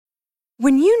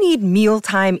When you need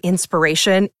mealtime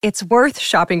inspiration, it's worth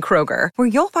shopping Kroger, where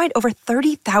you'll find over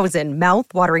 30,000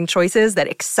 mouth-watering choices that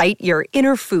excite your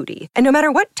inner foodie. And no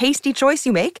matter what tasty choice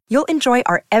you make, you'll enjoy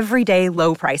our everyday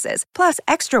low prices, plus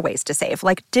extra ways to save,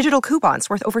 like digital coupons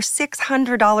worth over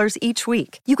 $600 each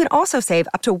week. You can also save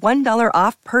up to $1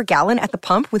 off per gallon at the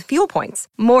pump with fuel points.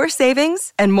 More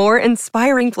savings and more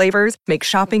inspiring flavors make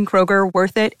shopping Kroger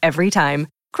worth it every time.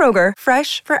 Kroger,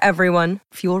 fresh for everyone.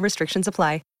 Fuel restrictions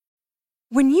apply.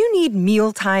 When you need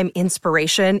mealtime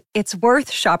inspiration, it's worth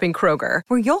shopping Kroger,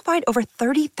 where you'll find over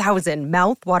 30,000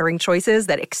 mouth-watering choices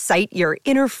that excite your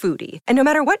inner foodie. And no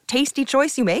matter what tasty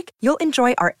choice you make, you'll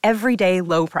enjoy our everyday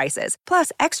low prices,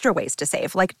 plus extra ways to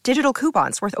save, like digital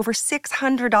coupons worth over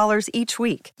 $600 each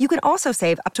week. You can also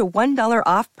save up to $1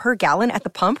 off per gallon at the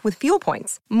pump with fuel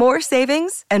points. More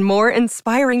savings and more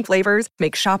inspiring flavors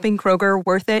make shopping Kroger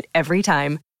worth it every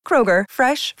time. Kroger,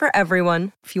 fresh for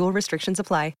everyone. Fuel restrictions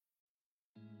apply.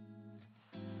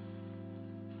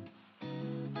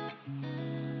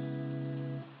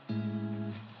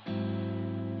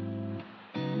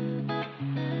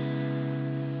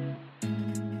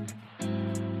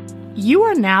 You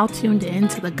are now tuned in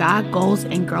to the God Goals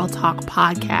and Girl Talk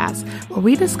podcast, where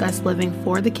we discuss living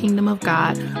for the kingdom of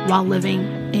God while living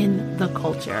in the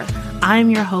culture. I'm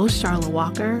your host, Charlotte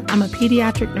Walker. I'm a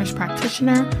pediatric nurse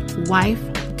practitioner, wife,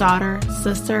 daughter,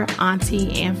 sister,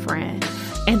 auntie, and friend.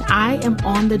 And I am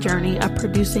on the journey of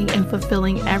producing and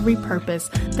fulfilling every purpose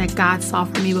that God saw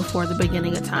for me before the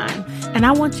beginning of time. And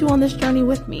I want you on this journey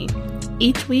with me.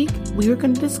 Each week, we are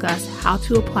going to discuss how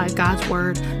to apply God's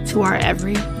word to our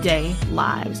everyday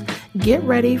lives. Get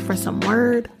ready for some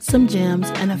word, some gems,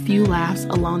 and a few laughs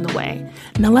along the way.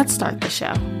 Now let's start the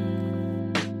show.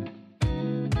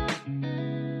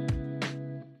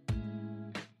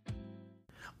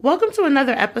 Welcome to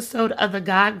another episode of the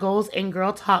God Goals and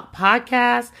Girl Talk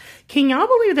podcast. Can y'all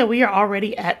believe that we are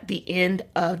already at the end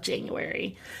of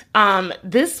January?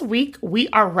 This week, we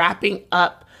are wrapping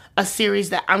up a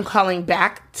series that I'm calling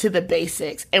Back to the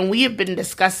Basics. And we have been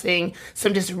discussing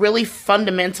some just really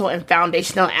fundamental and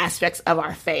foundational aspects of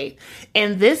our faith.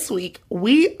 And this week,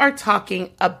 we are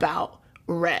talking about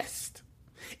rest.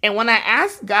 And when I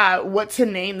asked God what to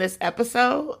name this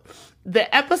episode,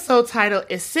 the episode title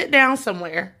is Sit Down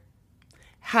Somewhere,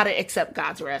 How to Accept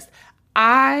God's Rest.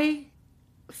 I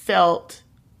felt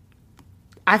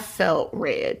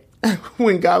red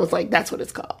when God was like, that's what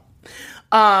it's called.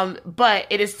 But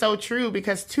it is so true,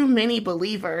 because too many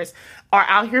believers are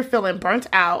out here feeling burnt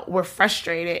out, we're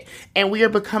frustrated, and we are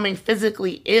becoming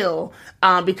physically ill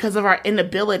because of our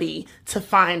inability to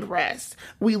find rest.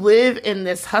 We live in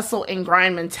this hustle and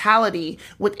grind mentality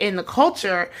within the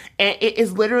culture, and it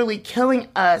is literally killing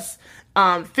us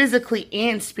physically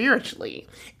and spiritually.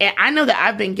 And I know that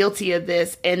I've been guilty of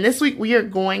this. And this week we are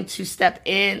going to step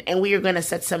in and we are going to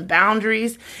set some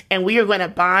boundaries, and we are going to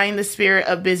bind the spirit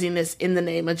of busyness in the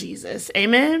name of Jesus.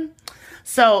 Amen.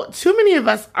 So too many of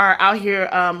us are out here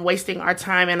wasting our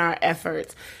time and our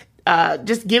efforts,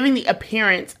 just giving the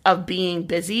appearance of being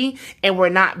busy, and we're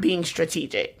not being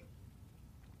strategic.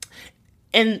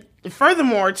 And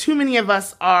furthermore, too many of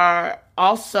us are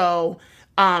also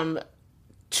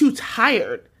too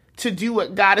tired to do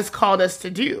what God has called us to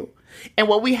do. And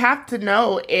what we have to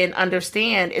know and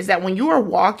understand is that when you are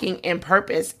walking in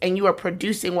purpose and you are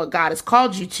producing what God has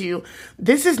called you to,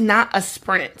 this is not a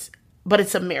sprint, but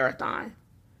it's a marathon.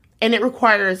 And it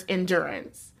requires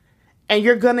endurance. And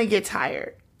you're going to get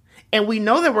tired. And we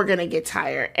know that we're going to get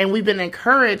tired. And we've been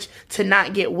encouraged to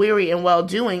not get weary in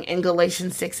well-doing in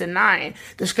Galatians 6:9.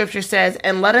 The scripture says,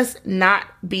 and let us not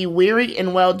be weary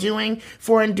in well-doing,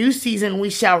 for in due season we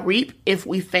shall reap if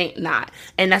we faint not.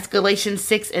 And that's Galatians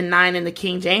 6:9 in the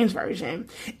King James Version.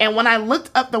 And when I looked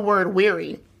up the word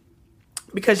weary,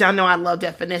 because y'all know I love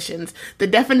definitions, the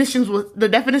definition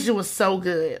was so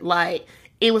good. Like,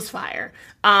 it was fire.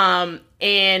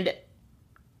 And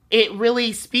it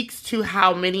really speaks to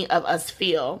how many of us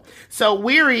feel. So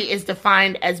weary is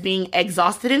defined as being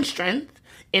exhausted in strength,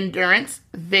 endurance,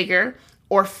 vigor,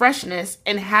 or freshness,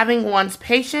 and having one's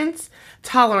patience,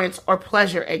 tolerance, or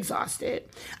pleasure exhausted.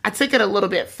 I took it a little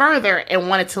bit further and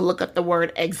wanted to look up the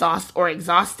word exhaust or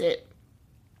exhausted.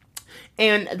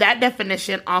 And that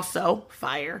definition, also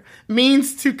fire,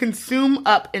 means to consume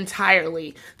up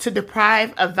entirely, to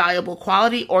deprive of valuable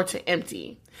quality, or to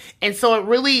empty. And so it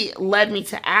really led me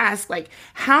to ask, like,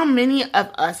 how many of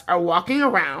us are walking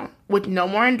around with no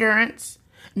more endurance,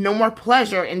 no more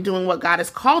pleasure in doing what God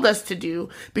has called us to do,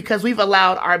 because we've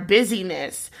allowed our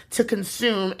busyness to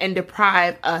consume and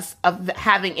deprive us of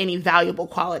having any valuable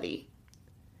quality?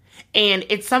 And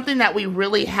it's something that we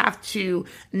really have to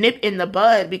nip in the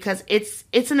bud because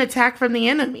it's an attack from the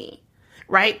enemy,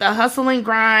 right? The hustle and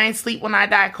grind, sleep when I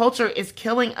die culture is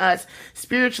killing us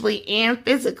spiritually and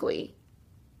physically.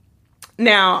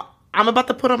 Now, I'm about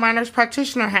to put on my nurse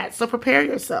practitioner hat, so prepare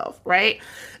yourself, right?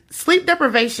 Sleep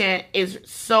deprivation is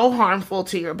so harmful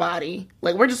to your body.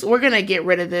 Like, we're going to get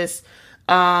rid of this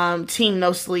team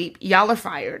no sleep. Y'all are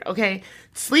fired, okay?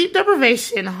 Sleep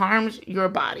deprivation harms your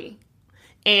body.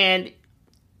 And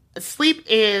sleep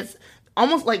is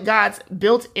almost like God's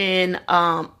built-in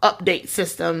update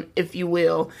system, if you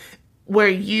will, where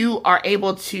you are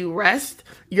able to rest,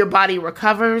 your body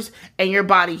recovers, and your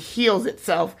body heals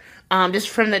itself. Just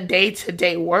from the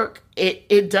day-to-day work,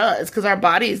 it does, because our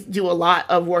bodies do a lot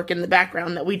of work in the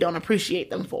background that we don't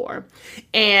appreciate them for.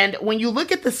 And when you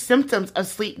look at the symptoms of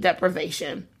sleep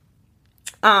deprivation,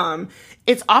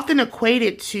 it's often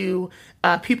equated to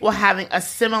people having a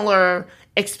similar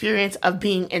experience of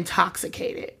being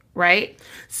intoxicated, right?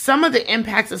 Some of the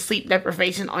impacts of sleep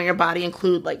deprivation on your body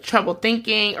include like trouble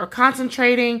thinking or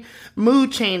concentrating,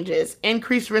 mood changes,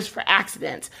 increased risk for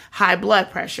accidents, high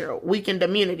blood pressure, weakened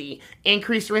immunity,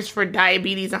 increased risk for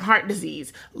diabetes and heart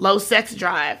disease, low sex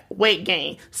drive, weight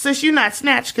gain. Sis, you not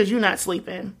snatched because you're not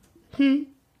sleeping.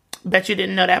 Bet you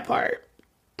didn't know that part.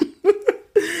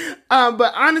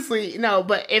 But honestly, no,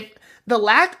 but if the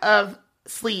lack of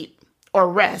sleep or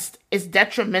rest is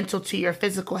detrimental to your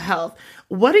physical health,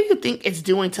 what do you think it's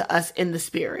doing to us in the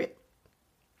spirit?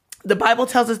 The Bible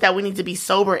tells us that we need to be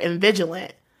sober and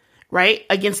vigilant, right,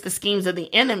 against the schemes of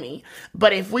the enemy.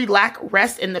 But if we lack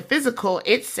rest in the physical,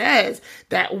 it says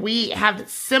that we have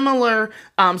similar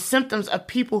symptoms of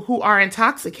people who are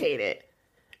intoxicated.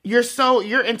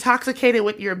 You're intoxicated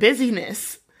with your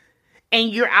busyness.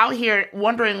 And you're out here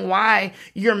wondering why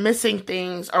you're missing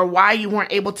things or why you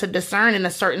weren't able to discern in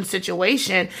a certain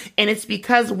situation. And it's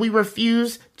because we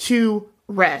refuse to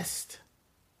rest.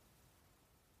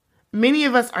 Many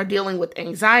of us are dealing with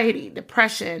anxiety,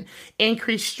 depression,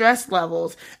 increased stress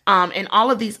levels, and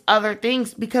all of these other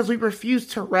things because we refuse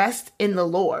to rest in the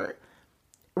Lord.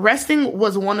 Resting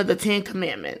was one of the 10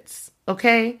 commandments,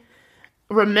 okay?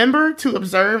 Remember to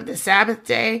observe the Sabbath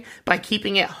day by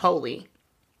keeping it holy.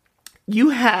 You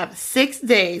have 6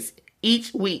 days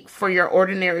each week for your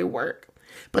ordinary work,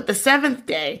 but the 7th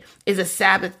day is a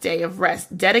Sabbath day of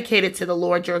rest dedicated to the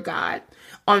Lord your God.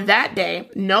 On that day,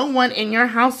 no one in your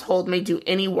household may do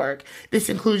any work. This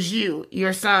includes you,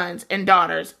 your sons and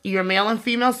daughters, your male and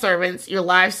female servants, your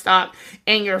livestock,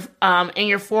 and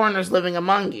your foreigners living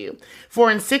among you.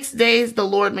 For in 6 days the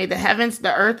Lord made the heavens,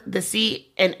 the earth, the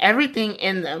sea, and everything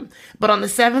in them. But on the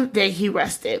 7th day he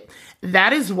rested.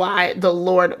 That is why the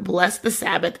Lord blessed the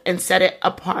Sabbath and set it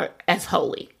apart as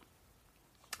holy.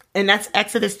 And that's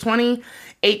Exodus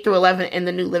 20:8-11 in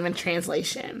the New Living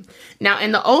Translation. Now,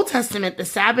 in the Old Testament, the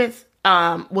Sabbath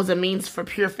was a means for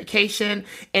purification,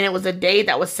 and it was a day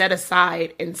that was set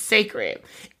aside and sacred.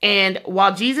 And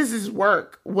while Jesus'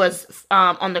 work was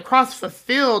on the cross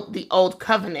fulfilled the old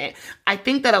covenant, I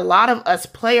think that a lot of us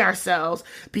play ourselves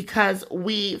because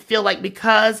we feel like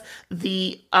because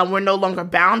we're no longer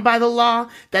bound by the law,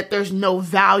 that there's no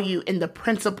value in the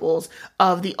principles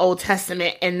of the Old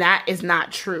Testament, and that is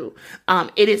not true.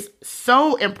 It is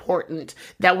so important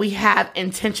that we have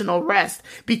intentional rest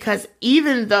because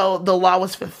even though the law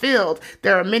was fulfilled,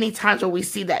 there are many times where we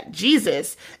see that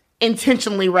Jesus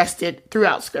intentionally rested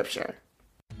throughout Scripture.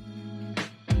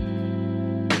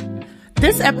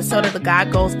 This episode of the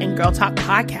God Goals and Girl Talk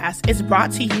podcast is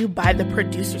brought to you by the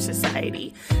Producer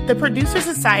Society. The Producer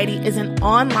Society is an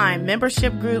online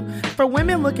membership group for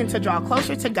women looking to draw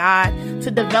closer to God,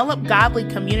 to develop godly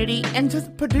community, and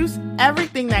just produce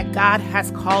everything that God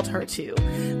has called her to.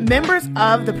 Members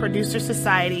of the Producer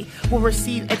Society will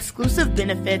receive exclusive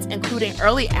benefits, including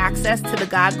early access to the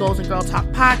God Goals and Girl Talk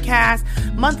podcast,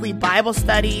 monthly Bible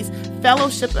studies,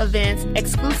 fellowship events,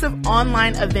 exclusive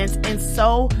online events, and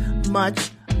so much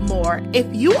more. If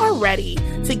you are ready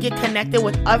to get connected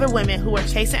with other women who are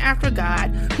chasing after God,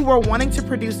 who are wanting to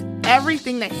produce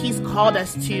everything that He's called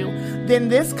us to, then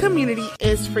this community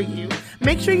is for you.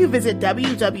 Make sure you visit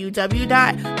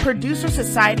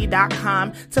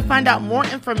www.producersociety.com to find out more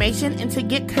information and to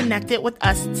get connected with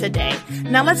us today.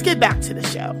 Now let's get back to the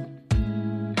show.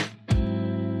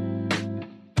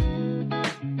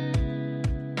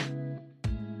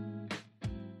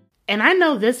 And I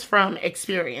know this from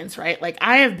experience, right? Like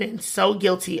I have been so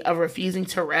guilty of refusing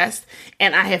to rest,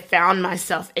 and I have found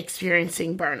myself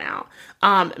experiencing burnout.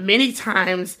 Many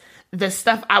times the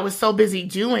stuff I was so busy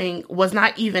doing was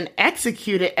not even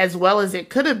executed as well as it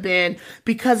could have been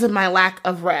because of my lack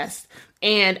of rest.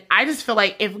 And I just feel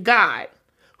like if God,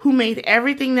 who made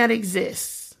everything that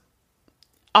exists,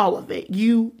 all of it,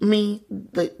 you, me,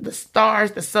 the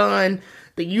stars, the sun,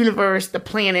 the universe, the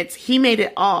planets, he made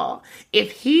it all.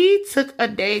 If he took a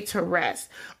day to rest,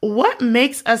 what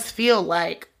makes us feel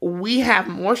like we have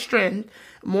more strength,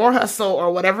 more hustle,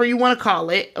 or whatever you want to call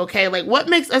it, okay? Like, what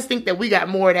makes us think that we got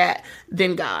more of that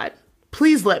than God?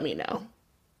 Please let me know.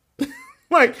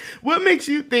 Like, what makes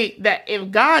you think that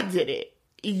if God did it,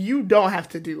 you don't have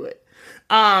to do it?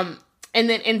 And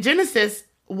then in Genesis,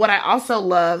 what I also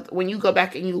loved, when you go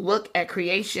back and you look at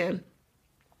creation,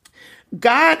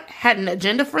 God had an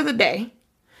agenda for the day.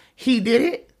 He did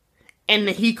it, and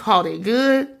he called it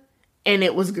good, and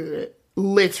it was good.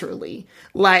 Literally.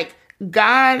 Like,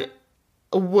 God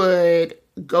would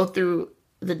go through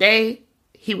the day,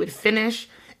 he would finish,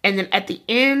 and then at the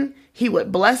end, he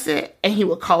would bless it, and he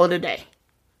would call it a day.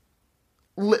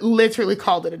 Literally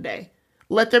called it a day.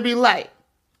 Let there be light.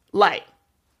 Light.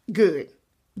 Good.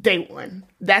 Day one.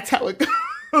 That's how it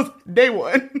goes. Day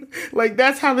one. Like,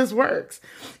 that's how this works.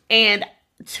 And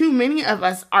too many of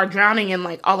us are drowning in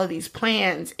like all of these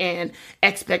plans and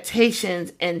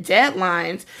expectations and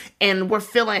deadlines, and we're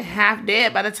feeling half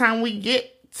dead by the time we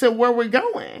get to where we're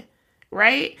going,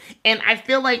 right? And I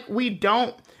feel like we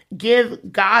don't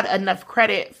give God enough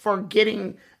credit for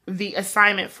getting the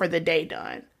assignment for the day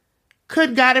done.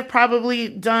 Could God have probably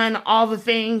done all the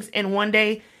things in one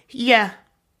day? Yeah.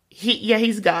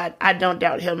 He's God. I don't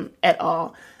doubt him at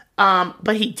all.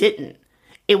 But he didn't.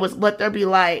 It was let there be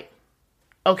light.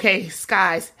 Okay,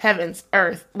 skies, heavens,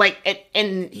 earth. Like,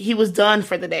 and he was done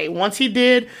for the day. Once he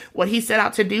did what he set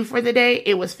out to do for the day,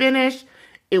 it was finished.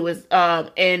 It was,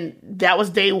 and that was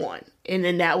day one. And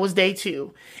then that was day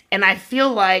two. And I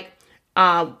feel like,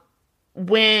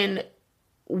 when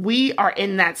we are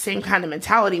in that same kind of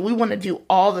mentality, we want to do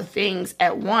all the things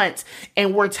at once,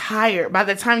 and we're tired. By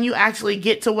the time you actually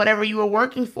get to whatever you were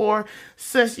working for,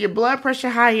 sis, your blood pressure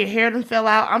high, your hair done fell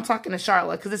out. I'm talking to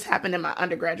Charlotte because this happened in my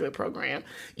undergraduate program.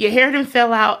 Your hair done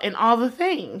fell out and all the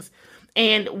things.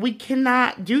 And we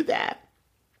cannot do that.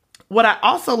 What I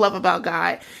also love about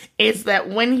God is that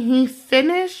when he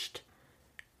finished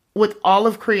with all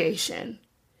of creation,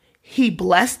 he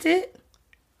blessed it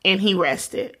and he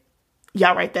rested.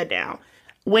 Y'all write that down.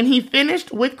 When he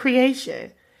finished with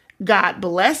creation, God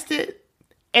blessed it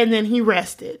and then he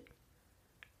rested.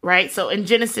 Right? So in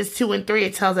Genesis 2:3,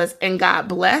 it tells us, and God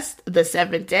blessed the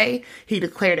seventh day. He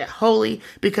declared it holy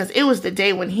because it was the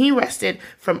day when he rested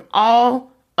from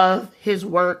all of his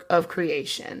work of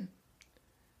creation.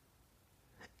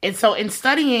 And so in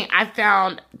studying, I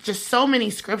found just so many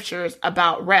scriptures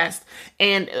about rest.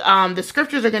 And the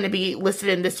scriptures are going to be listed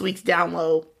in this week's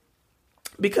download,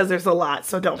 because there's a lot,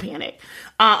 so don't panic.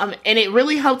 And it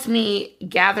really helped me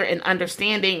gather an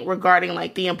understanding regarding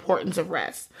like the importance of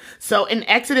rest. So in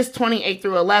Exodus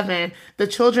 28-11, the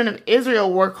children of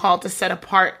Israel were called to set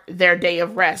apart their day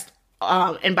of rest.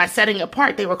 And by setting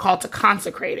apart, they were called to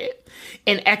consecrate it.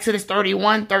 In Exodus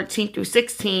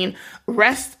 31:13-16,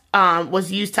 rest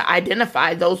was used to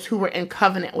identify those who were in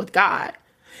covenant with God.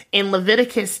 In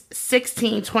Leviticus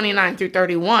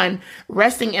 16:29-31,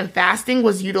 resting and fasting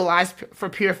was utilized for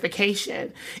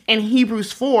purification. In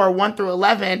Hebrews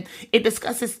 4:1-11, it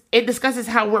discusses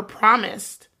how we're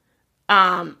promised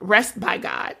rest by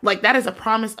God. Like, that is a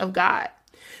promise of God.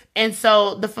 And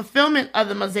so the fulfillment of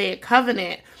the Mosaic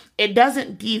covenant, it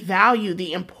doesn't devalue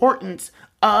the importance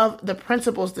of the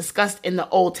principles discussed in the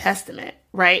Old Testament,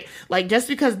 right? Like, just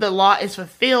because the law is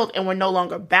fulfilled and we're no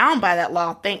longer bound by that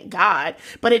law, thank God,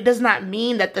 but it does not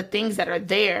mean that the things that are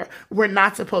there we're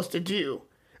not supposed to do,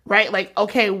 right? Like,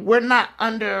 okay, we're not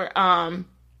under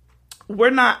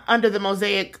the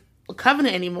Mosaic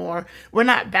covenant anymore. We're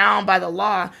not bound by the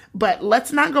law, but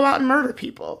let's not go out and murder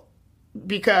people.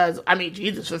 Because, I mean,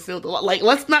 Jesus fulfilled the law. Like,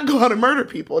 let's not go out and murder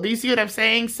people. Do you see what I'm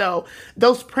saying? So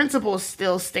those principles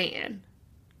still stand.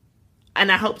 And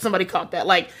I hope somebody caught that.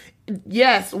 Like,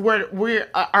 yes, we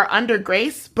are under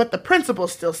grace, but the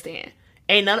principles still stand.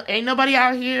 Ain't nobody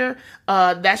out here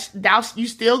you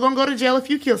still gonna go to jail if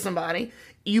you kill somebody.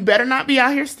 You better not be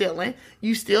out here stealing.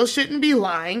 You still shouldn't be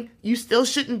lying. You still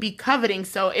shouldn't be coveting.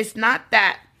 So it's not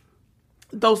that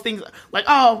those things like,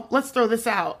 oh, let's throw this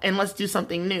out and let's do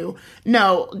something new.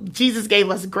 No, Jesus gave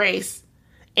us grace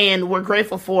and we're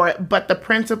grateful for it, but the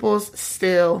principles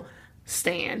still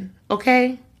stand.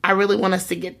 Okay? I really want us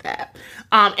to get that.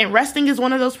 And resting is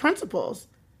one of those principles.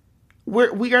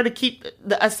 We are to keep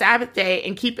a Sabbath day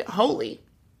and keep it holy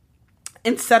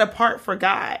and set apart for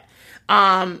God.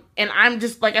 And I'm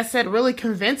just, like I said, really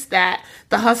convinced that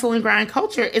the hustle and grind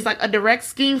culture is like a direct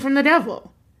scheme from the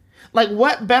devil. Like,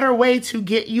 what better way to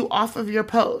get you off of your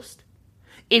post?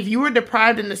 if you are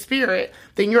deprived in the spirit,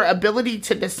 then your ability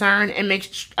to discern and make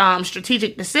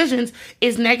strategic decisions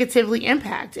is negatively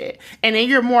impacted. And then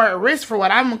you're more at risk for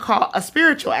what I'm going to call a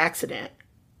spiritual accident.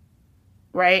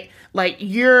 Right? Like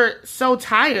you're so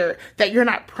tired that you're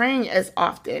not praying as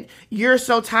often. You're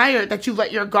so tired that you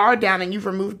let your guard down and you've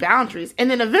removed boundaries.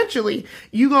 And then eventually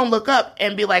you're going to look up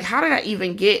and be like, how did I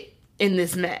even get in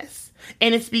this mess?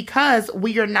 And it's because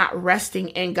we are not resting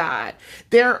in God.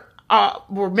 There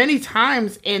were many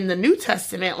times in the New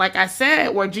Testament, like I said,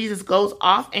 where Jesus goes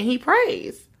off and he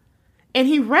prays and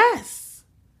he rests.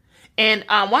 And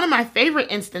one of my favorite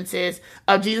instances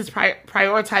of Jesus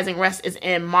prioritizing rest is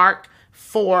in Mark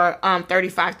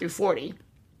 4:35 through 40.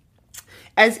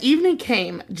 As evening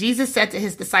came, Jesus said to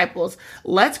his disciples,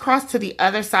 "Let's cross to the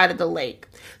other side of the lake."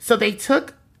 So they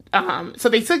took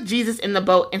Jesus in the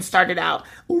boat and started out,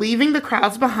 leaving the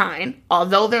crowds behind,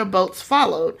 although their boats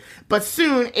followed. But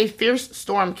soon a fierce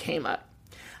storm came up.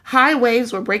 High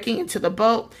waves were breaking into the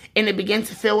boat, and it began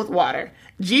to fill with water.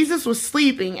 Jesus was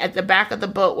sleeping at the back of the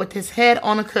boat with his head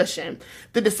on a cushion.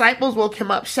 The disciples woke him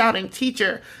up, shouting,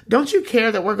 "Teacher, don't you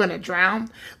care that we're going to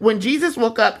drown?" When Jesus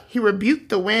woke up, he rebuked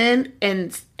the wind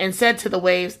and said to the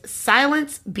waves,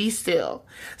 "Silence, be still."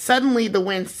 Suddenly the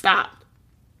wind stopped,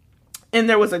 and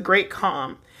there was a great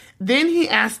calm. Then he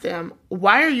asked them,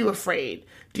 "Why are you afraid?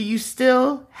 Do you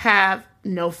still have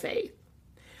no faith?"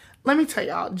 Let me tell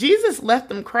y'all, Jesus left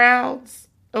them crowds,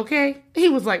 okay? He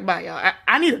was like, bye, y'all.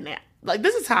 I need a nap. Like,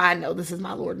 this is how I know this is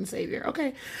my Lord and Savior,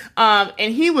 okay?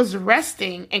 And he was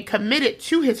resting and committed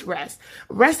to his rest,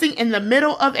 resting in the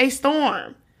middle of a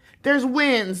storm. There's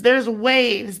winds, there's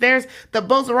waves, there's the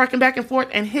boats are rocking back and forth,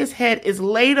 and his head is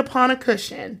laid upon a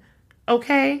cushion,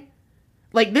 okay?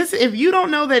 Like this, if you don't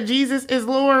know that Jesus is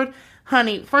Lord,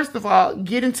 honey, first of all,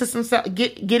 get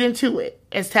into it,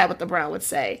 as Tabitha Brown would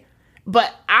say.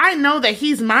 But I know that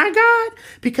he's my God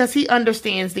because he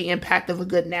understands the impact of a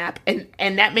good nap.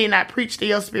 And that may not preach to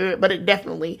your spirit, but it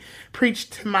definitely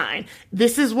preached to mine.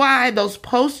 This is why those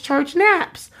post-church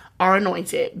naps are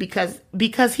anointed,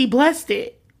 because he blessed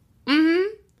it.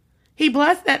 He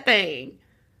blessed that thing.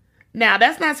 Now,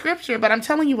 that's not scripture, but I'm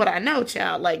telling you what I know,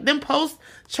 child. Like, them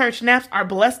post-church naps are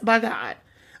blessed by God.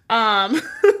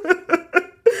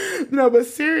 No, but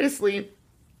seriously,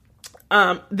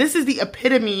 this is the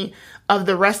epitome of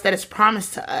the rest that is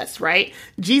promised to us, right?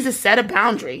 Jesus set a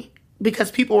boundary because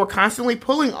people were constantly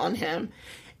pulling on him.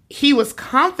 He was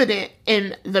confident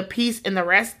in the peace and the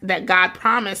rest that God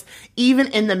promised, even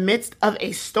in the midst of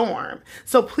a storm.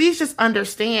 So please just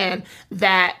understand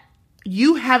that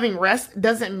you having rest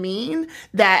doesn't mean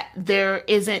that there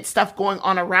isn't stuff going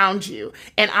on around you.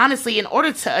 And honestly, in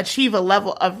order to achieve a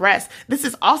level of rest, this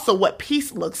is also what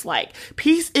peace looks like.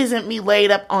 Peace isn't me laid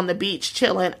up on the beach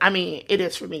chilling. I mean, it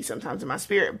is for me sometimes in my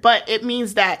spirit, but it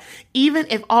means that even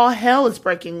if all hell is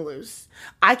breaking loose,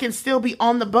 I can still be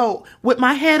on the boat with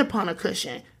my head upon a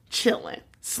cushion, chilling,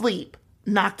 sleep,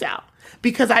 knocked out.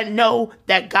 Because I know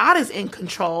that God is in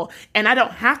control and I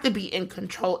don't have to be in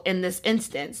control in this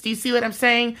instance. Do you see what I'm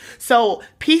saying? So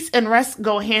peace and rest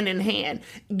go hand in hand.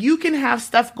 You can have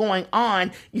stuff going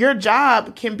on. Your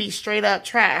job can be straight up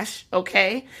trash,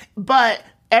 okay? But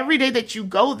every day that you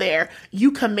go there,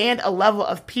 you command a level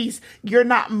of peace. You're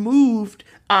not moved.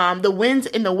 The winds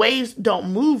and the waves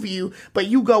don't move you, but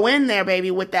you go in there, baby,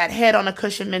 with that head on a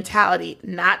cushion mentality.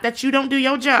 Not that you don't do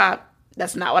your job.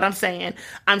 That's not what I'm saying.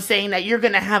 I'm saying that you're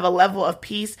going to have a level of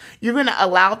peace. You're going to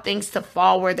allow things to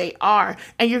fall where they are.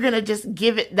 And you're going to just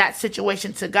give it that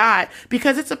situation to God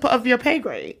because it's of your pay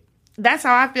grade. That's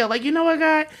how I feel. Like, you know what,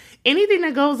 God? Anything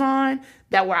that goes on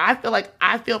that where I feel like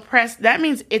I feel pressed, that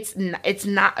means it's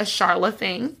not a Charla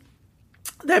thing.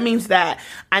 That means that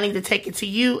I need to take it to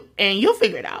you and you'll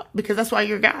figure it out because that's why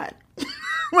you're God.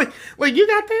 Like you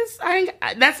got this?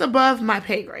 That's above my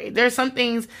pay grade. There's some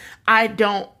things I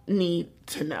don't need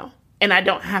to know and I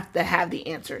don't have to have the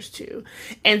answers to.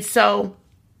 And so,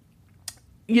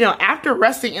 after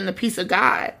resting in the peace of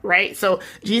God, right? So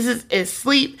Jesus is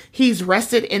asleep. He's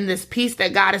rested in this peace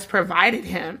that God has provided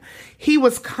him. He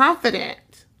was confident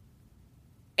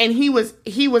and he was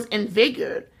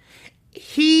invigorated.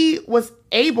 He was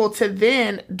able to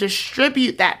then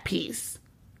distribute that peace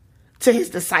to his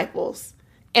disciples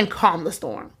and calm the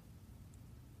storm.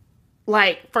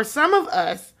 Like, for some of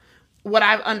us, what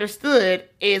I've understood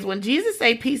is when Jesus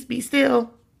say, "Peace, be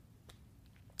still,"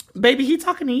 baby, he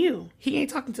talking to you. He ain't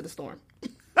talking to the storm.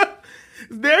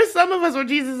 There's some of us where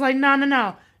Jesus is like,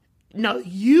 no,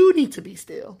 you need to be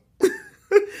still.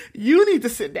 You need to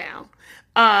sit down.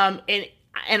 And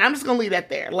I'm just going to leave that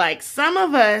there. Like, some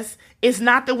of us, it's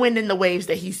not the wind and the waves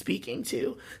that he's speaking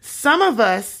to. Some of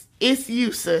us, it's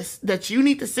you, sis, that you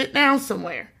need to sit down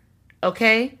somewhere.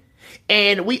 Okay?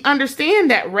 And we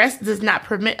understand that rest does not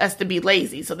permit us to be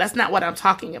lazy. So that's not what I'm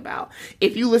talking about.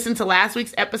 If you listen to last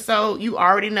week's episode, you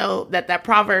already know that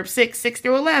Proverbs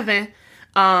 6:6-11,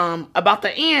 about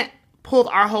the ant pulled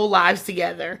our whole lives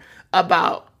together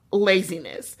about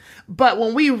laziness. But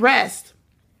when we rest,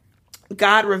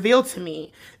 God revealed to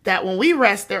me that when we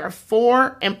rest, there are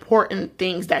 4 important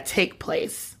things that take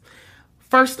place.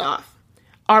 First off,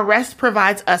 our rest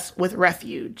provides us with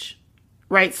refuge,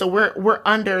 right? So we're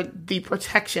under the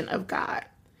protection of God.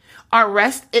 Our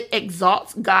rest, it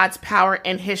exalts God's power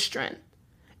and his strength.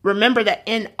 Remember that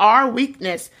in our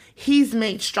weakness, he's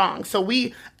made strong. So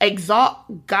we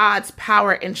exalt God's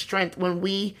power and strength when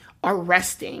we are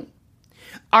resting.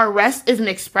 Our rest is an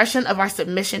expression of our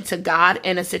submission to God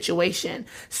in a situation.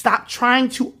 Stop trying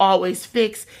to always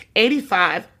fix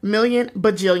 85 million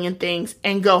bajillion things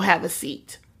and go have a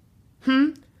seat.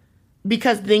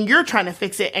 Because then you're trying to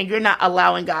fix it and you're not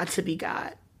allowing God to be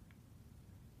God.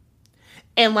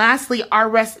 And lastly, our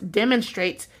rest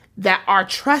demonstrates that our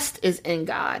trust is in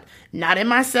God, not in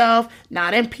myself,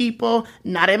 not in people,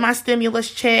 not in my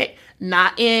stimulus check,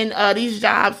 not in these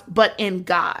jobs, but in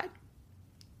God.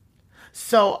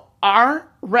 So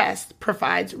our rest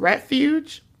provides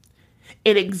refuge.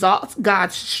 It exalts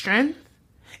God's strength.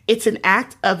 It's an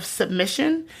act of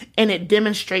submission, and it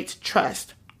demonstrates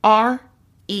trust.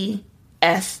 R-E-S-T,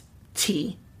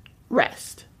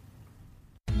 rest.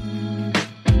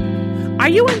 Are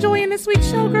you enjoying this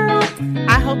week's show, girl?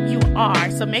 I hope you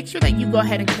are. So make sure that you go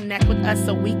ahead and connect with us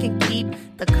so we can keep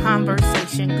the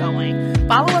conversation going.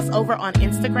 Follow us over on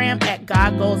Instagram at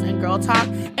God Goals and Girl Talk,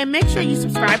 and make sure you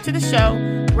subscribe to the show,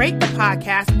 rate the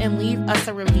podcast, and leave us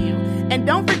a review. And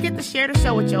don't forget to share the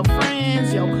show with your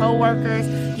friends, your coworkers,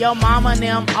 your mama and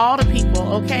them, all the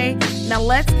people, okay? Now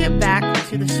let's get back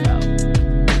to the show.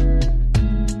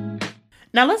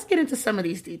 Now let's get into some of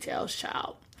these details,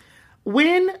 child.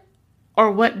 When or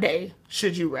what day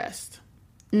should you rest?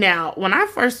 Now, when I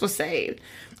first was saved,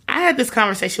 I had this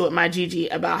conversation with my Gigi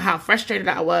about how frustrated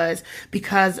I was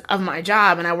because of my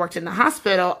job, and I worked in the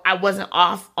hospital. I wasn't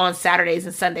off on Saturdays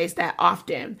and Sundays that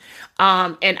often.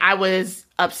 And I was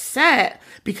upset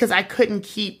because I couldn't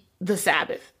keep the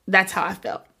Sabbath. That's how I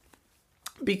felt.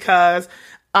 Because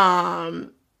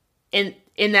in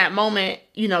that moment,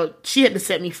 you know, she had to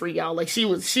set me free, y'all. Like she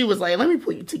was like, let me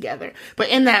pull you together. But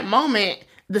in that moment,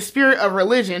 the spirit of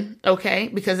religion, okay,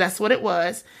 because that's what it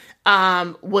was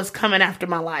coming after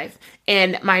my life.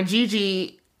 And my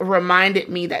Gigi reminded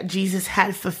me that Jesus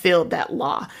had fulfilled that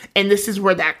law. And this is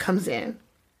where that comes in.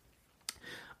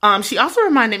 She also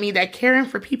reminded me that caring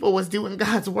for people was doing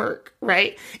God's work,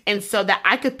 right? And so that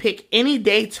I could pick any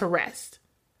day to rest.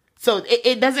 So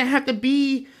it doesn't have to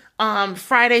be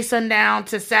Friday sundown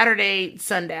to Saturday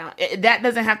sundown. That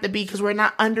doesn't have to be, because we're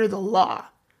not under the law.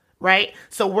 Right?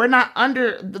 So we're not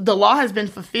under, the law has been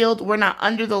fulfilled. We're not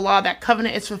under the law. That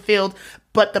covenant is fulfilled,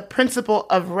 but the principle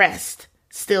of rest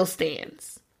still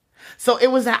stands. So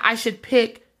it was that I should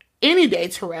pick any day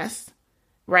to rest,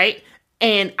 right?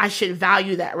 And I should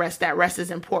value that rest. That rest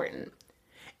is important.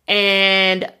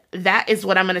 And that is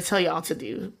what I'm going to tell y'all to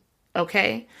do.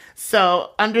 Okay?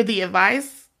 So under the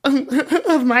advice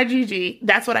of my Gigi,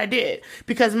 that's what I did,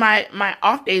 because my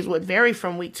off days would vary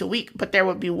from week to week, but there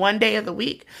would be one day of the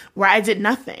week where I did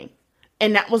nothing,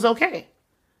 and that was okay.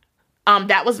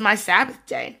 That was my Sabbath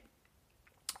day.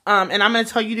 And I'm going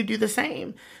to tell you to do the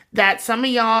same. That some of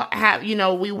y'all have, you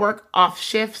know, we work off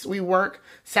shifts, we work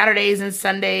Saturdays and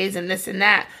Sundays and this and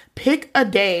that. Pick a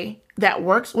day that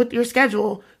works with your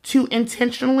schedule to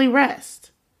intentionally rest,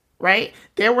 right?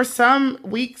 There were some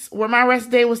weeks where my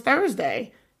rest day was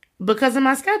Thursday because of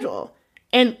my schedule.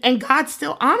 And God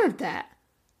still honored that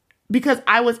because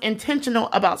I was intentional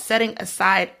about setting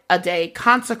aside a day,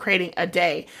 consecrating a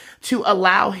day to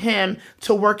allow him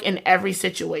to work in every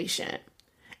situation.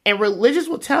 And religious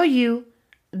will tell you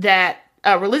that,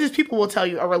 religious people will tell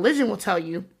you, or religion will tell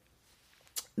you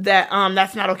that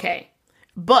that's not okay.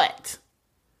 But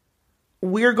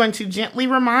we're going to gently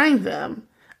remind them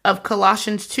of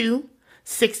Colossians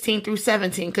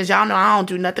 2:16-17, because y'all know I don't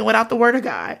do nothing without the word of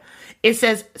God. It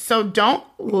says, so don't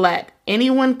let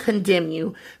anyone condemn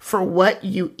you for what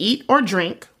you eat or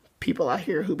drink. People out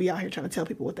here who be out here trying to tell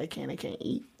people what they can and can't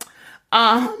eat.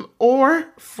 Or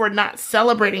for not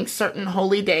celebrating certain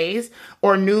holy days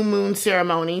or new moon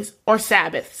ceremonies or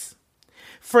Sabbaths.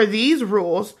 For these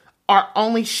rules are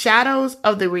only shadows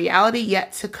of the reality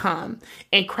yet to come,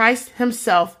 and Christ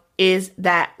himself is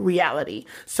that reality.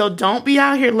 So don't be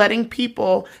out here letting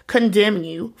people condemn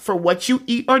you for what you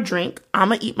eat or drink. I'm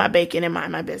going to eat my bacon and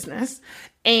mind my business.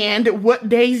 and what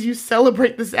days you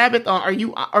celebrate the Sabbath on,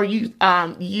 or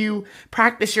you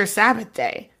practice your Sabbath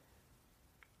day.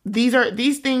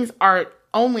 These things are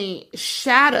only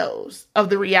shadows of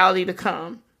the reality to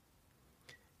come.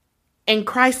 And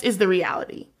Christ is the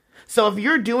reality. So if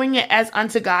you're doing it as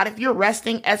unto God, if you're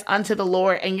resting as unto the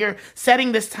Lord, and you're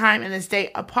setting this time and this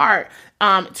day apart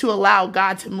to allow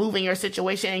God to move in your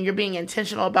situation, and you're being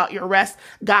intentional about your rest,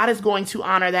 God is going to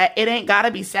honor that. It ain't got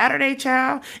to be Saturday,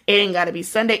 child. It ain't got to be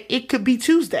Sunday. It could be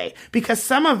Tuesday, because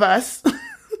some of us,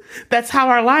 that's how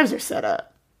our lives are set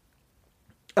up.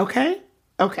 Okay?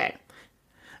 Okay.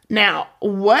 Now,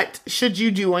 what should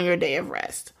you do on your day of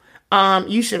rest?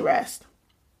 You should rest.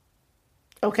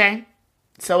 Okay?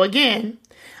 So again,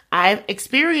 I've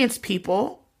experienced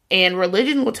people, and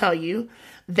religion will tell you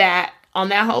that on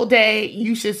that whole day,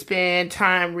 you should spend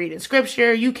time reading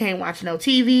scripture. You can't watch no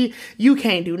TV. You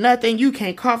can't do nothing. You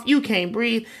can't cough. You can't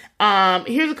breathe.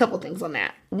 Here's a couple things on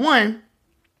that. One,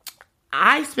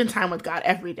 I spend time with God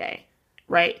every day,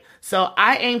 right? So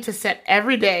I aim to set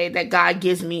every day that God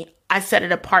gives me, I set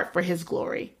it apart for his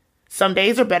glory. Some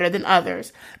days are better than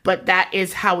others, but that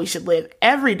is how we should live.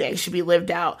 Every day should be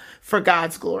lived out for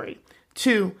God's glory.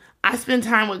 2, I spend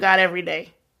time with God every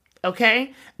day.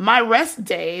 Okay? My rest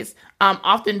days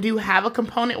often do have a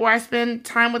component where I spend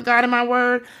time with God in my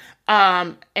word.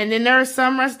 And then there are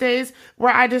some rest days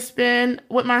where I just spend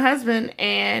with my husband,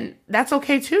 and that's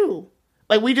okay too.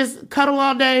 Like, we just cuddle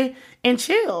all day and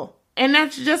chill, and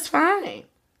that's just fine.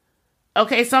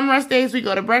 Okay, some rest days we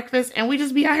go to breakfast and we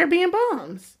just be out here being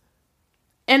bums.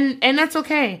 And that's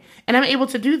okay. And I'm able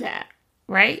to do that,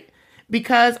 right?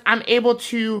 Because I'm able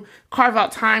to carve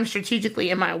out time strategically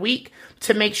in my week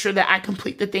to make sure that I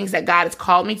complete the things that God has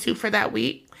called me to for that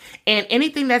week. And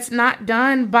anything that's not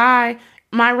done by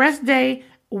my rest day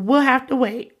will have to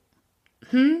wait.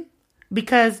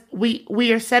 Because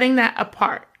we are setting that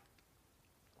apart.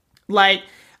 Like,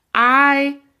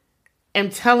 I am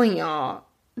telling y'all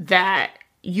that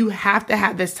you have to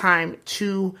have this time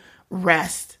to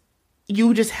rest.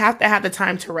 You just have to have the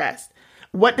time to rest.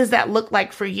 What does that look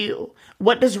like for you?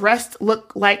 What does rest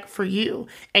look like for you?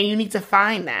 And you need to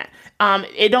find that.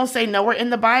 It don't say nowhere in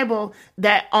the Bible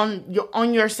that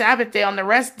on your Sabbath day, on the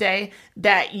rest day,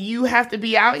 that you have to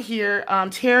be out here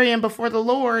tarrying before the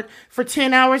Lord for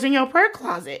 10 hours in your prayer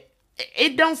closet.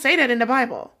 It don't say that in the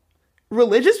Bible.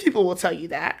 Religious people will tell you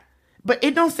that, but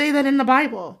it don't say that in the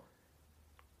Bible.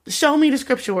 Show me the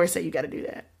scripture where it say you got to do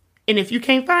that. And if you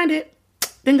can't find it,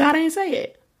 then God ain't say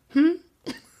it.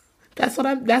 That's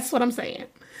what I'm saying.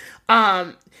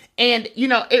 And you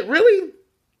know, it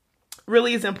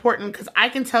really is important, because I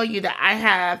can tell you that I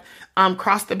have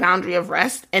crossed the boundary of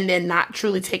rest and then not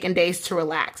truly taken days to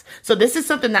relax. So this is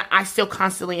something that I still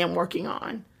constantly am working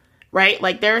on, right?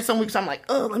 Like, there are some weeks I'm like,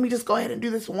 oh, let me just go ahead and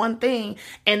do this one thing.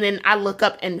 And then I look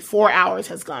up and 4 hours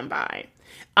has gone by.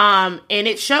 And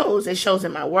it shows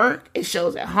in my work, it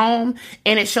shows at home,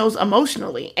 and it shows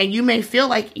emotionally. And you may feel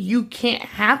like you can't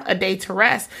have a day to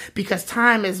rest because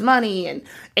time is money, and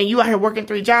you out here working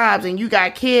 3 jobs, and you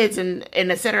got kids, and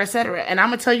et cetera, et cetera. And I'm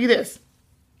going to tell you this.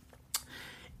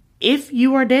 If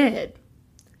you are dead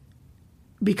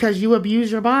because you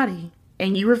abuse your body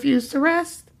and you refuse to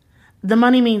rest, the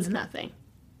money means nothing.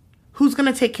 Who's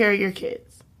going to take care of your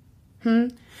kids?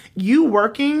 You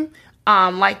working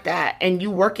like that, and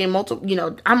you working multiple,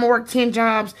 I'm gonna work 10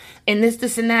 jobs and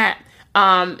this and that.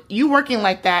 You working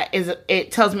like that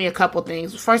it tells me a couple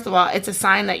things. First of all, it's a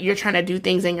sign that you're trying to do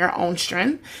things in your own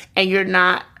strength, and you're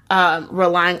not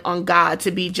relying on God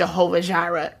to be Jehovah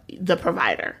Jireh, the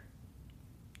provider.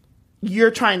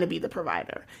 You're trying to be the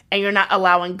provider, and you're not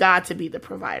allowing God to be the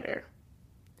provider.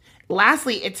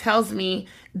 Lastly, it tells me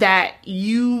that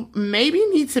you maybe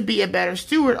need to be a better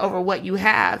steward over what you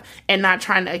have and not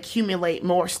trying to accumulate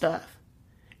more stuff.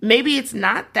 Maybe it's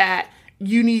not that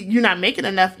you're not making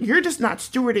enough. You're just not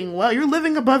stewarding well. You're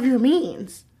living above your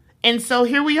means. And so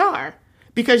here we are,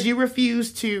 because you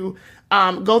refuse to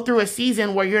go through a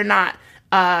season where you're not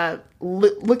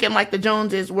looking like the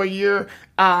Joneses, where you're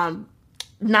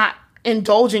not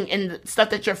indulging in the stuff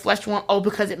that your flesh wants. Oh,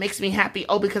 because it makes me happy.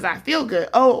 Oh, because I feel good.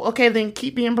 Oh, okay, then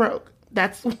keep being broke.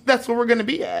 That's where we're going to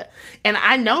be at. And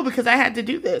I know, because I had to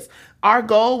do this. Our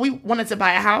goal, we wanted to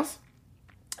buy a house.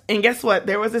 And guess what?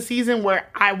 There was a season where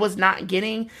I was not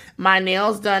getting my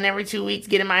nails done every 2 weeks,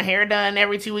 getting my hair done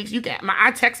every 2 weeks.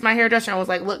 I text my hairdresser and I was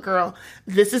like, look, girl,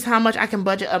 this is how much I can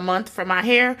budget a month for my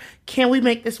hair. Can we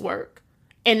make this work?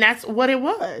 And that's what it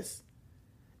was.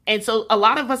 And so a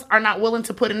lot of us are not willing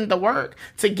to put in the work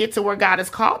to get to where God has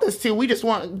called us to. We just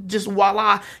want,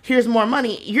 voila, here's more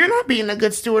money. You're not being a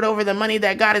good steward over the money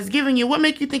that God has given you. What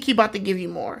make you think He about to give you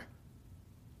more?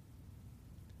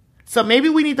 So maybe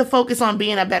we need to focus on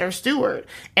being a better steward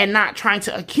and not trying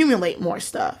to accumulate more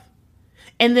stuff.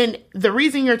 And then the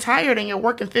reason you're tired and you're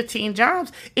working 15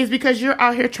 jobs is because you're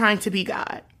out here trying to be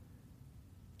God.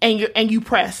 And you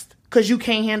pressed because you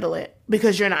can't handle it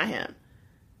because you're not him.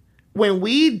 When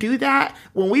we do that,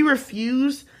 when we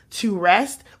refuse to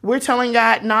rest, we're telling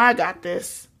God, no, I got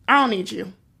this. I don't need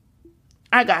you.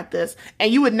 I got this.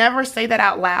 And you would never say that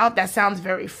out loud. That sounds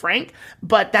very frank,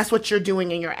 but that's what you're doing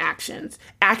in your actions.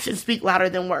 Actions speak louder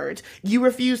than words. You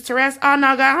refuse to rest. Oh,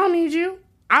 no, God, I don't need you.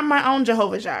 I'm my own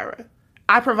Jehovah Jireh.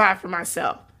 I provide for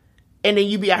myself. And then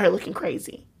you be out here looking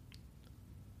crazy.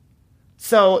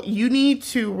 So you need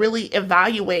to really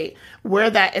evaluate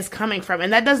where that is coming from.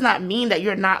 And that does not mean that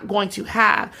you're not going to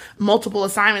have multiple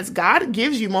assignments. God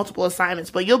gives you multiple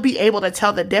assignments, but you'll be able to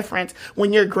tell the difference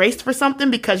when you're graced for something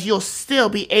because you'll still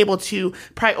be able to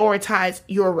prioritize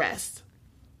your rest.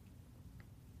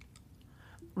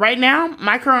 Right now,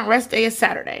 my current rest day is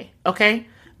Saturday, okay?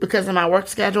 Because of my work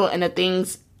schedule and the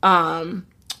things,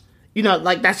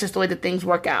 like that's just the way that things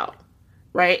work out.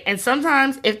 Right. And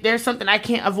sometimes if there's something I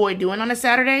can't avoid doing on a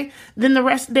Saturday, then the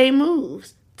rest day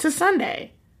moves to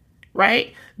Sunday.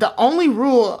 Right. The only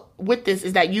rule with this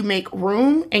is that you make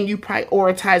room and you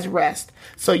prioritize rest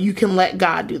so you can let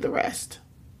God do the rest.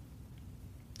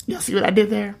 Y'all see what I did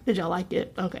there? Did y'all like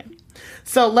it? Okay.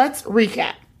 So let's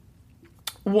recap.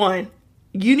 1,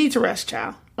 you need to rest,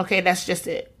 child. Okay. That's just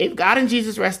it. If God and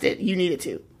Jesus rested, you needed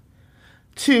to.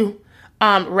 2,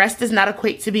 rest does not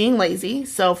equate to being lazy.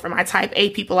 So for my type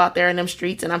A people out there in them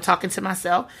streets, and I'm talking to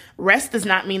myself, rest does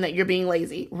not mean that you're being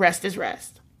lazy. Rest is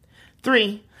rest.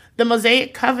 3, the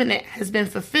Mosaic covenant has been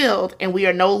fulfilled and we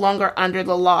are no longer under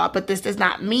the law, but this does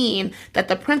not mean that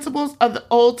the principles of the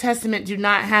Old Testament do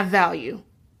not have value.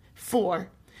 4,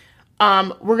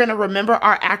 we're going to remember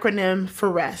our acronym for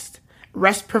rest.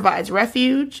 Rest provides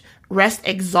refuge. Rest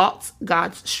exalts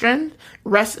God's strength.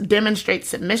 Rest demonstrates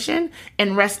submission,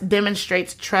 and rest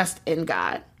demonstrates trust in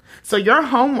God. So your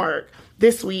homework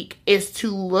this week is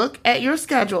to look at your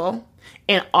schedule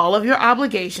and all of your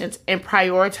obligations and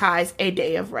prioritize a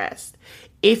day of rest.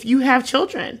 If you have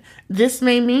children, this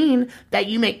may mean that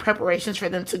you make preparations for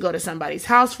them to go to somebody's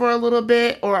house for a little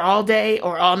bit or all day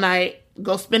or all night,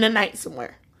 go spend a night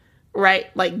somewhere. Right?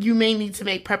 Like you may need to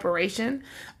make preparation.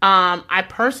 I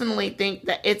personally think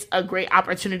that it's a great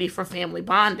opportunity for family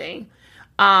bonding.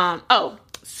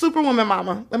 Superwoman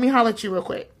mama, let me holler at you real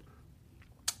quick.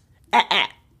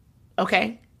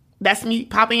 Okay? That's me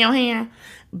popping your hand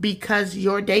because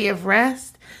your day of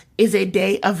rest is a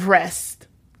day of rest.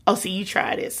 Oh, see, you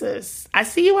tried it, sis. I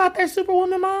see you out there,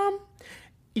 Superwoman mom.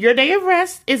 Your day of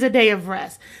rest is a day of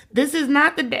rest. This is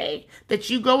not the day that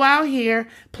you go out here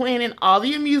planning all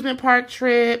the amusement park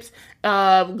trips,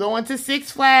 going to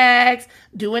Six Flags,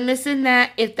 doing this and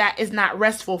that, if that is not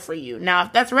restful for you. Now,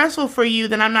 if that's restful for you,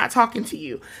 then I'm not talking to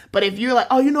you. But if you're like,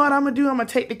 oh, you know what I'm going to do? I'm going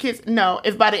to take the kids. No,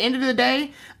 if by the end of the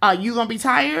day, you're going to be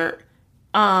tired,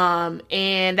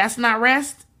 and that's not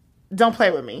rest, don't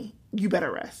play with me. You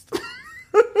better rest.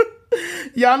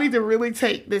 Y'all need to really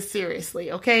take this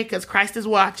seriously, okay? Because Christ is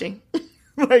watching.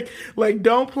 like,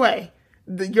 don't play.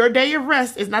 Your day of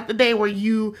rest is not the day where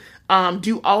you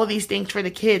do all of these things for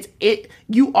the kids.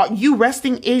 You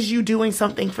resting is you doing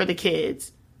something for the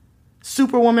kids.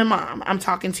 Superwoman mom, I'm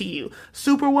talking to you.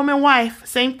 Superwoman wife,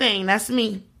 same thing. That's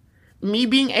me. Me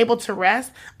being able to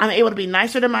rest, I'm able to be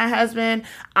nicer to my husband.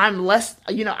 I'm less,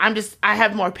 I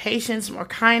have more patience, more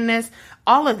kindness,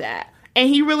 all of that. And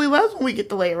he really loves when we get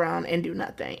to lay around and do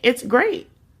nothing. It's great.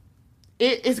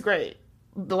 It is great.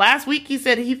 The last week he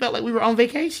said he felt like we were on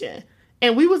vacation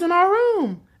and we was in our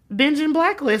room binging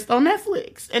Blacklist on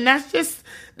Netflix. And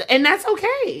that's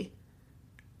okay.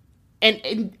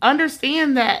 And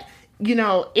understand that,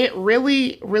 it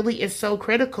really, really is so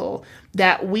critical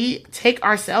that we take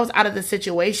ourselves out of the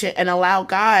situation and allow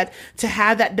God to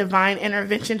have that divine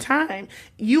intervention time.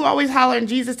 You always hollering,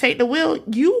 Jesus, take the wheel.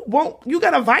 You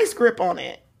got a vice grip on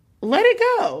it. Let it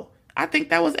go. I think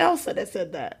that was Elsa that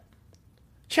said that.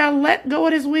 Child, let go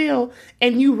of his wheel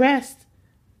and you rest.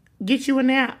 Get you a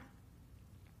nap.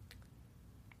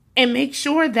 And make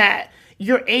sure that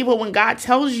you're able, when God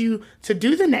tells you to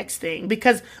do the next thing,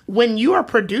 because when you are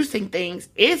producing things,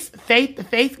 it's faith to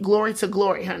faith, glory to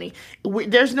glory, honey.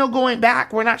 There's no going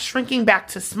back. We're not shrinking back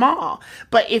to small.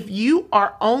 But if you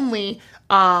are only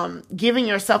giving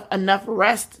yourself enough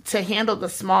rest to handle the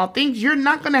small things, you're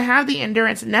not going to have the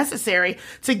endurance necessary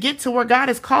to get to where God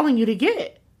is calling you to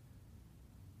get.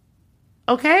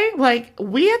 Okay? Like,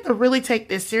 we have to really take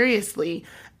this seriously.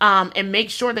 And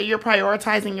make sure that you're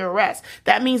prioritizing your rest.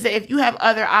 That means that if you have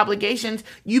other obligations,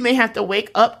 you may have to wake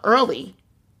up early.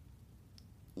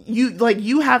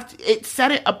 you have to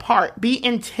set it apart. Be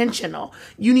intentional.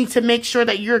 You need to make sure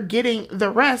that you're getting the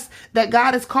rest that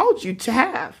God has called you to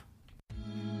have.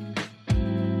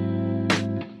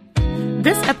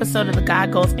 This episode of the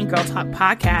God Goals and Girl Talk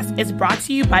podcast is brought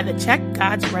to you by the Check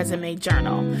God's Resume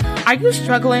Journal. Are you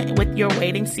struggling with your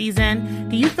waiting season?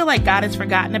 Do you feel like God has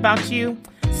forgotten about you?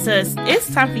 Sis,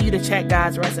 it's time for you to check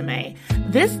God's resume.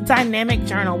 This dynamic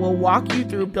journal will walk you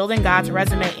through building God's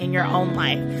resume in your own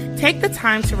life. Take the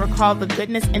time to recall the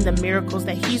goodness and the miracles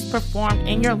that He's performed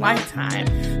in your lifetime.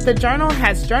 The journal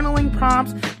has journaling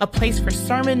prompts, a place for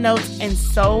sermon notes, and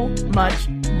so much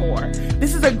more.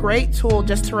 This is a great tool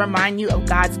just to remind you of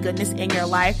God's goodness in your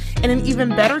life, and an even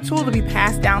better tool to be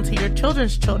passed down to your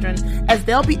children's children as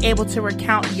they'll be able to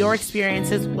recount your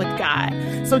experiences with God.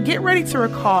 So get ready to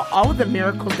recall all of the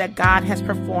miracles that God has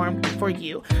performed for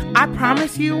you. I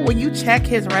promise you, when you check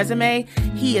His resume,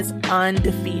 He is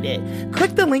undefeated.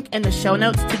 Click the link in the show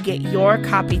notes to get your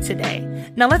copy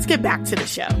today. Now let's get back to the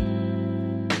show.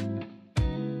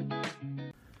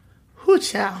 Whoo,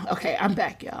 child. Okay, I'm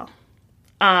back, y'all.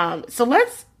 So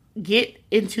let's get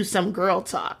into some girl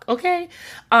talk, okay?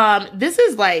 This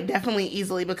is definitely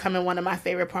easily becoming one of my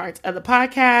favorite parts of the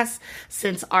podcast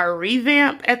since our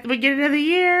revamp at the beginning of the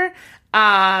year.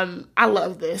 I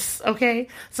love this, okay?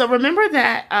 So remember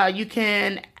that you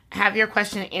can have your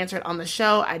question answered on the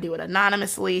show. I do it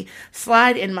anonymously.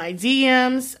 Slide in my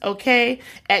DMs, okay,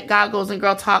 at God Goals and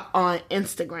Girl Talk on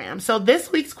Instagram. So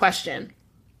this week's question: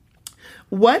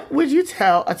 what would you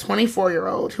tell a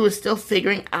 24-year-old who is still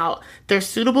figuring out their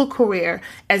suitable career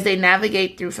as they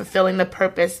navigate through fulfilling the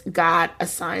purpose God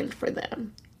assigned for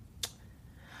them?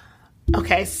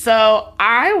 Okay, so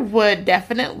I would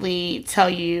definitely tell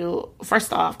you,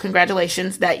 first off,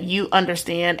 congratulations that you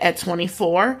understand at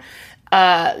 24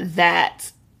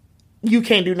 that you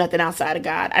can't do nothing outside of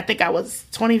God. I think I was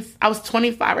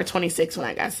 25 or 26 when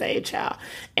I got saved, child.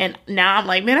 And now I'm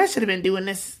like, man, I should have been doing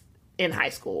this in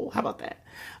high school. How about that?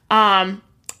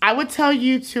 I would tell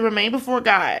you to remain before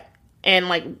God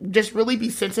and just really be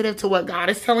sensitive to what God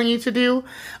is telling you to do.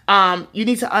 You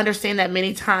need to understand that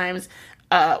many times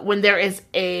when there is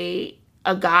a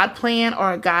God plan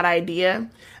or a God idea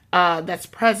that's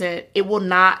present, it will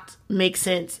not make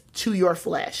sense to your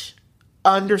flesh.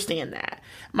 Understand that.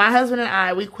 My husband and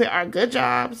I, we quit our good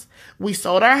jobs. We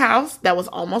sold our house that was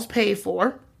almost paid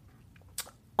for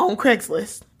on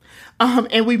Craigslist.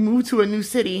 And we moved to a new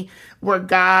city where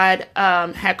God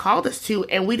had called us to,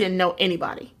 and we didn't know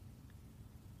anybody.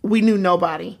 We knew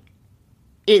nobody.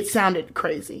 It sounded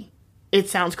crazy. It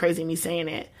sounds crazy me saying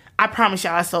it. I promise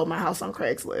y'all I sold my house on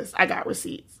Craigslist. I got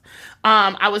receipts.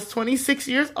 I was 26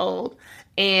 years old,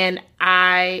 and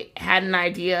I had an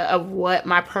idea of what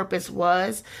my purpose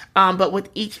was. But with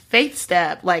each faith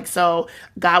step, so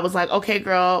God was like, okay,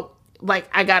 girl,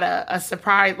 I got a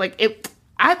surprise.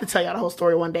 I have to tell y'all the whole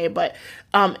story one day, but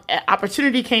an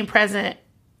opportunity came present,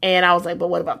 and I was like, but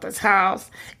what about this house?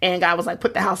 And God was like,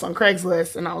 put the house on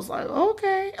Craigslist. And I was like,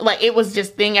 okay. It was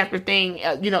just thing after thing.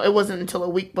 It wasn't until a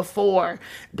week before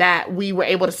that we were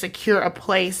able to secure a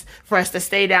place for us to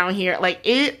stay down here.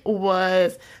 It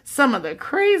was some of the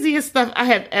craziest stuff I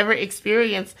have ever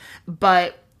experienced,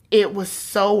 but it was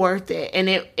so worth it. And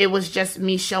it was just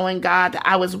me showing God that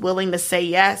I was willing to say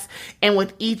yes. And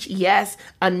with each yes,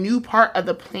 a new part of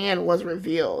the plan was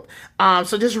revealed.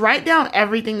 So just write down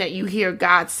everything that you hear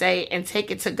God say and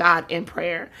take it to God in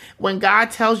prayer. When God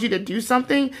tells you to do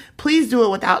something, please do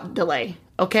it without delay.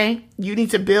 Okay? You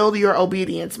need to build your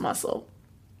obedience muscle.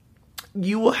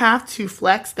 You will have to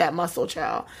flex that muscle,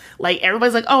 child.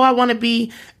 Everybody's like, oh, I want to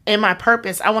be in my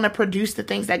purpose. I want to produce the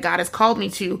things that God has called me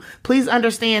to. Please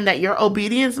understand that your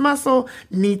obedience muscle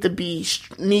needs to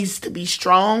be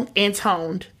strong and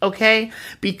toned, okay?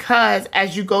 Because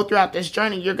as you go throughout this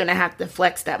journey, you're going to have to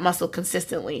flex that muscle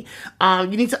consistently. You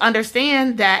need to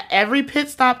understand that every pit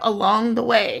stop along the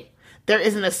way, there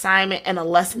is an assignment and a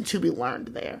lesson to be learned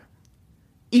there.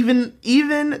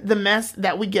 Even the mess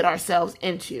that we get ourselves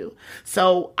into.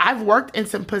 So I've worked in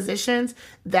some positions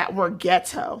that were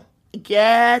ghetto,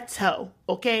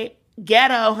 okay?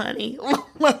 Ghetto, honey.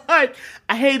 I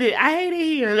hate it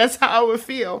here. That's how I would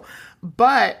feel.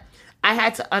 But I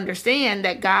had to understand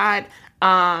that God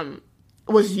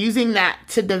was using that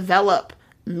to develop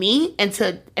me and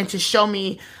to show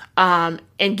me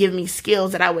and give me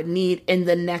skills that I would need in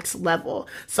the next level.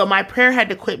 So my prayer had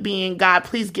to quit being, God,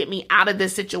 please get me out of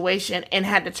this situation, and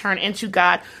had to turn into,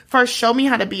 God, first, show me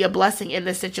how to be a blessing in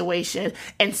this situation.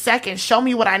 And second, show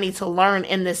me what I need to learn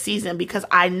in this season, because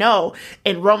I know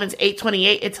in Romans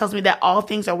 8:28, it tells me that all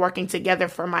things are working together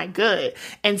for my good.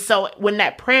 And so when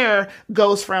that prayer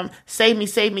goes from save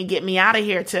me, get me out of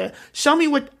here, to show me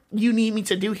what you need me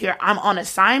to do here, I'm on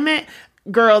assignment.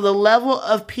 Girl, the level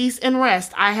of peace and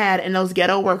rest I had in those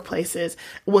ghetto workplaces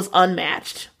was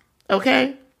unmatched.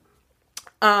 Okay?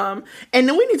 And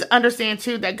then we need to understand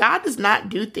too that God does not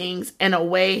do things in a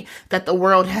way that the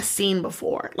world has seen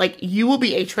before. Like, you will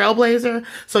be a trailblazer,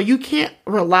 so you can't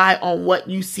rely on what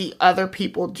you see other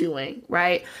people doing,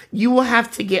 right? You will have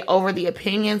to get over the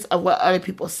opinions of what other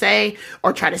people say,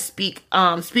 or try to speak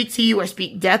to you, or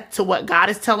speak death to what God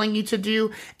is telling you to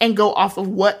do, and go off of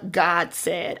what God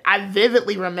said. I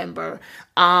vividly remember,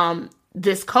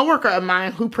 this coworker of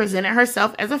mine who presented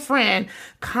herself as a friend,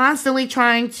 constantly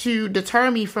trying to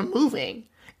deter me from moving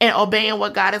and obeying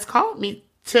what God has called me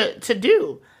to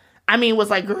do. I mean, was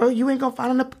like, girl, you ain't gonna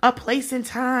find a place in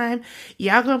time.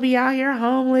 Y'all gonna be out here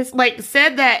homeless. Like,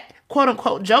 said that quote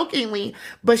unquote jokingly,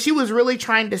 but she was really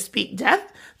trying to speak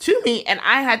death to me. And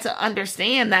I had to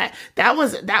understand that that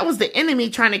was the enemy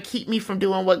trying to keep me from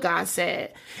doing what God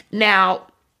said. Now,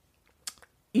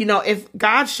 you know, if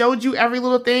God showed you every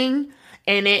little thing,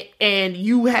 and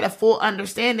you had a full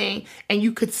understanding, and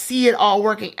you could see it all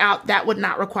working out, that would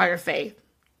not require faith,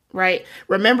 right?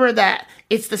 Remember that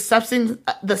it's the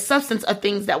substance of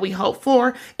things that we hope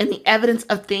for, and the evidence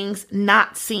of things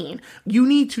not seen. You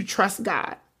need to trust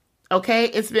God. Okay.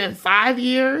 It's been 5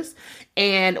 years.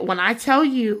 And when I tell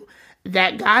you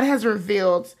that God has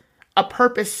revealed a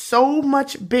purpose so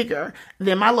much bigger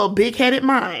than my little big-headed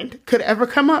mind could ever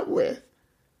come up with.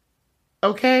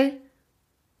 Okay.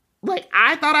 Like,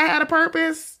 I thought I had a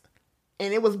purpose,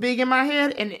 and it was big in my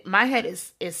head, and my head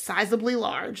is sizably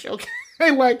large. Okay.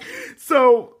 Like,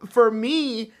 so for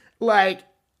me, like,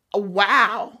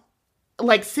 wow,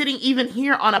 like sitting even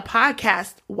here on a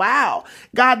podcast, wow,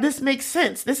 God, this makes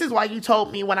sense. This is why you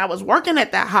told me when I was working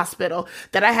at that hospital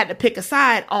that I had to pick a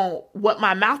side on what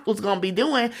my mouth was going to be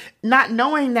doing, not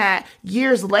knowing that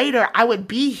years later I would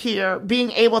be here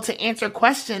being able to answer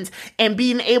questions and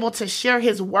being able to share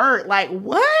his word. Like,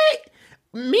 what?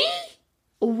 Me?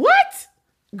 What?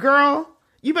 Girl,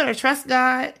 you better trust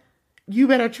God. You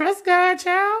better trust God,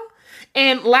 child.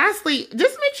 And lastly,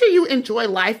 just make sure you enjoy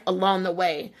life along the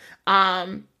way.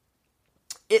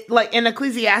 Like in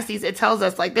Ecclesiastes, it tells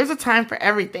us, like, there's a time for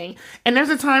everything, and there's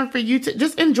a time for you to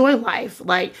just enjoy life.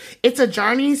 Like, it's a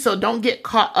journey, so don't get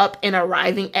caught up in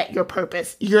arriving at your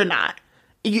purpose. You're not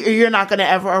going to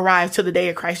ever arrive to the day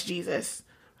of Christ Jesus.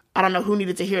 I don't know who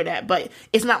needed to hear that, but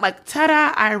it's not like,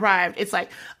 ta-da, I arrived. It's like,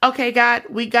 okay, God,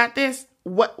 we got this.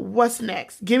 What's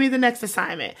next? Give me the next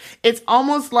assignment. It's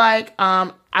almost like,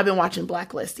 I've been watching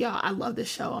Blacklist, y'all. I love this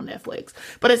show on Netflix,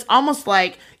 but it's almost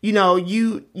like, you know,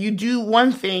 you do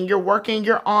one thing, you're working,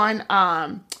 you're on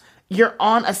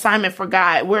assignment for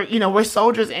God. We're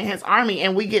soldiers in his army,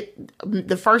 and we get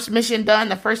the first mission done,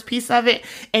 the first piece of it,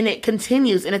 and it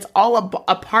continues, and it's all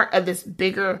a part of this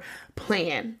bigger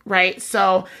plan, right?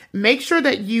 So make sure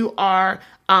that you are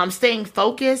staying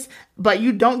focused, but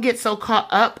you don't get so caught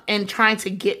up in trying to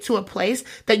get to a place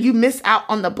that you miss out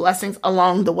on the blessings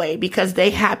along the way, because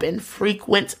they happen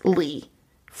frequently,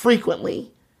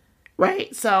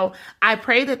 right? So I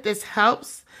pray that this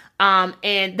helps.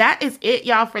 And that is it,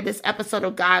 y'all, for this episode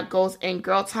of God, Goals, and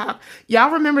Girl Talk.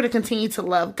 Y'all remember to continue to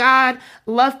love God,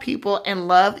 love people, and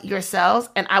love yourselves.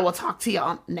 And I will talk to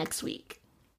y'all next week.